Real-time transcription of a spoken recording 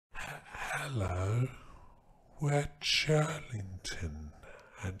Hello, we're Churlington,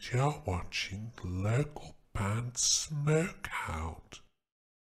 and you're watching the local band Smokeout.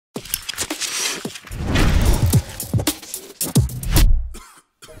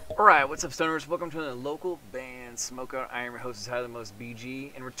 Alright, what's up, Stoners? Welcome to the local band Smokeout. I am your host, Tyler, the most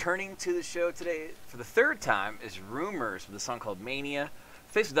BG. And returning to the show today for the third time is Rumours with a song called Mania.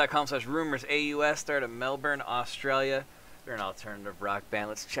 Facebook.com/RumoursAUS. Started in Melbourne, Australia. They're an alternative rock band.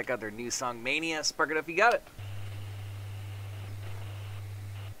 Let's check out their new song, Mania. Spark it up, you got it.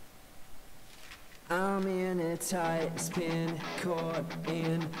 I'm in a tight spin, caught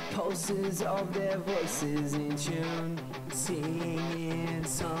in pulses of their voices in tune, singing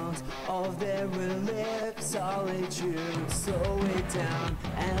songs of their relief solitude. Slow it down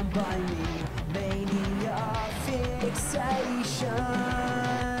and by me, mania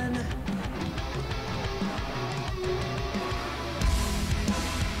fixation.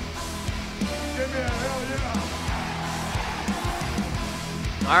 Give me a hell yeah!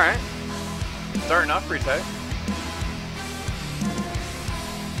 Alright. Starting off pretty tight.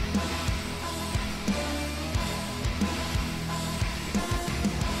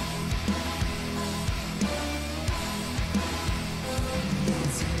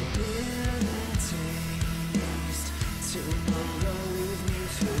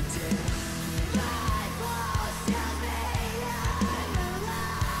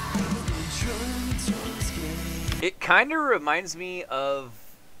 It kind of reminds me of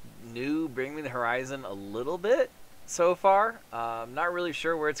new Bring Me the Horizon a little bit so far. I'm not really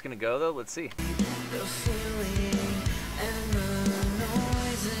sure where it's going to go, though. Let's see.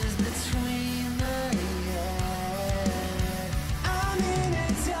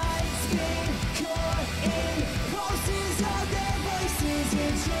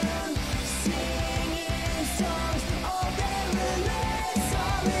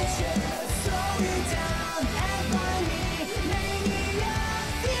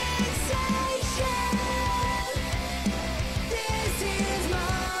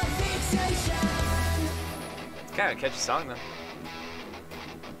 Kind of a catchy song, though.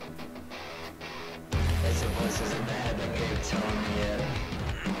 There's some voices in the head that keep telling me it.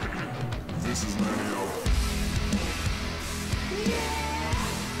 This is Mania.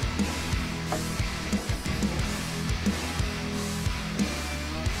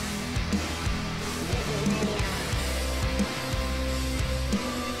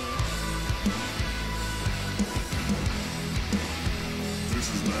 This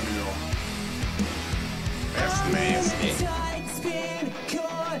is Mania. That's amazing.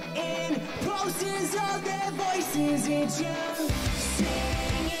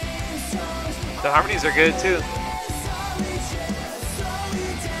 The harmonies are good too.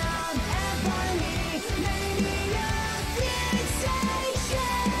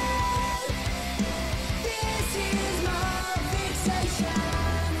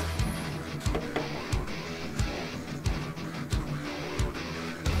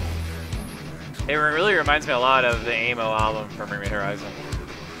 It really reminds me a lot of the Amo album from Bring Me the Horizon.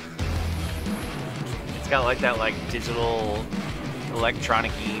 It's got like that digital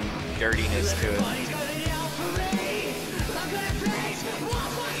electronic-y dirtiness to it.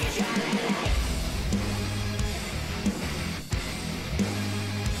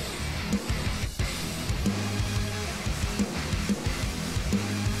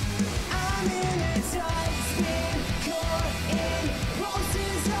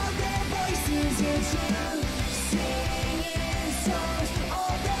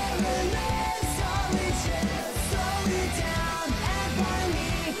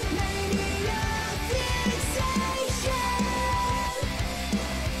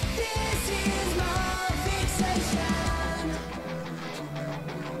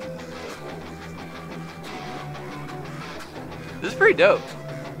 This is pretty dope.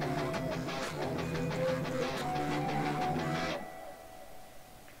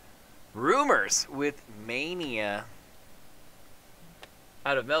 Rumours with Mania.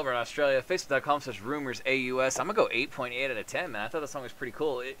 Out of Melbourne, Australia. Facebook.com/RumoursAUS. I'm going to go 8.8 out of 10, man. I thought the song was pretty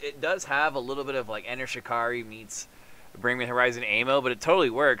cool. It does have a little bit of like Enter Shikari meets Bring Me the Horizon Amo, but it totally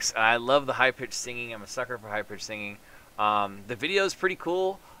works. I love the high-pitched singing. I'm a sucker for high-pitched singing. The video is pretty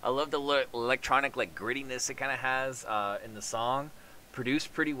cool. I love the electronic grittiness it kind of has in the song.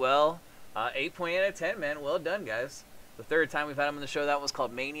 Produced pretty well. 8.8 out of 10, man. Well done, guys. The third time we've had them on the show. That was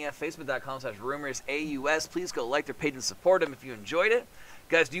called Mania. Facebook.com/RumoursAUS. Please go like their page and support them if you enjoyed it.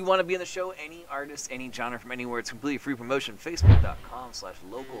 Guys, do you want to be on the show? Any artist, any genre from anywhere. It's completely free promotion.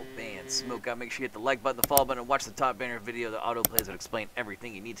 Facebook.com/localband Smokeout. Make sure you hit the like button, the follow button, and watch the top banner video. The auto plays that explain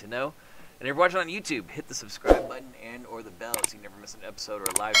everything you need to know. And if you're watching on YouTube, hit the subscribe button and or the bell so you never miss an episode or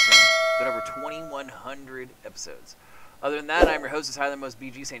a live stream. Been over 2,100 episodes. Other than that, I'm your host, Highland Most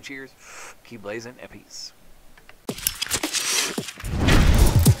BG, saying cheers, keep blazing, and peace.